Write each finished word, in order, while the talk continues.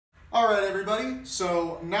All right, everybody,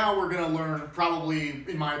 so now we're going to learn probably,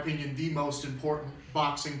 in my opinion, the most important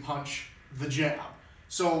boxing punch, the jab.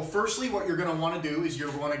 So firstly, what you're going to want to do is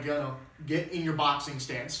you're going to get in your boxing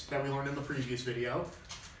stance that we learned in the previous video.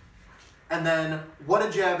 And then what a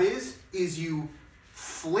jab is you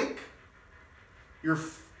flick your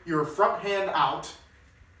front hand out,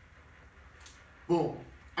 boom.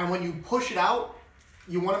 And when you push it out,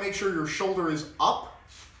 you want to make sure your shoulder is up,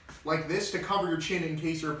 like this, to cover your chin in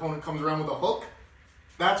case your opponent comes around with a hook.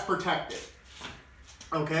 That's protected.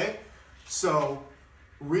 Okay? So,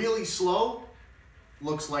 really slow,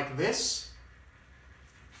 looks like this.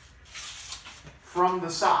 From the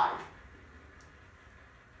side.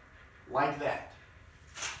 Like that.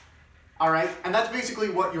 Alright? And that's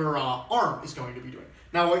basically what your arm is going to be doing.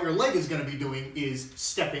 Now, what your leg is going to be doing is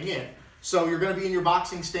stepping in. So you're going to be in your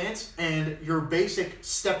boxing stance, and your basic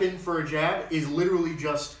step in for a jab is literally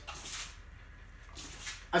just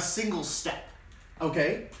a single step,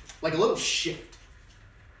 okay? Like a little shift.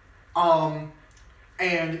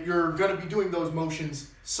 And you're going to be doing those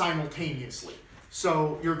motions simultaneously.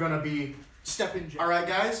 So you're going to be step in jab. All right,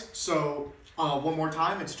 guys, so one more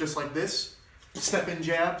time. It's just like this. Step in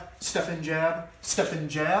jab, step in jab, step in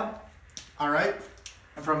jab. All right?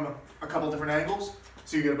 And from a couple different angles,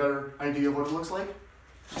 so you get a better idea of what it looks like.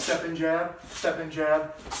 Step in jab, step in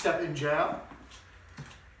jab, step in jab.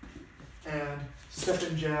 And step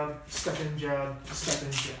in jab, step in jab, step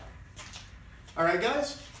in jab. All right,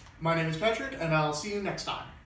 guys, my name is Patrick, and I'll see you next time.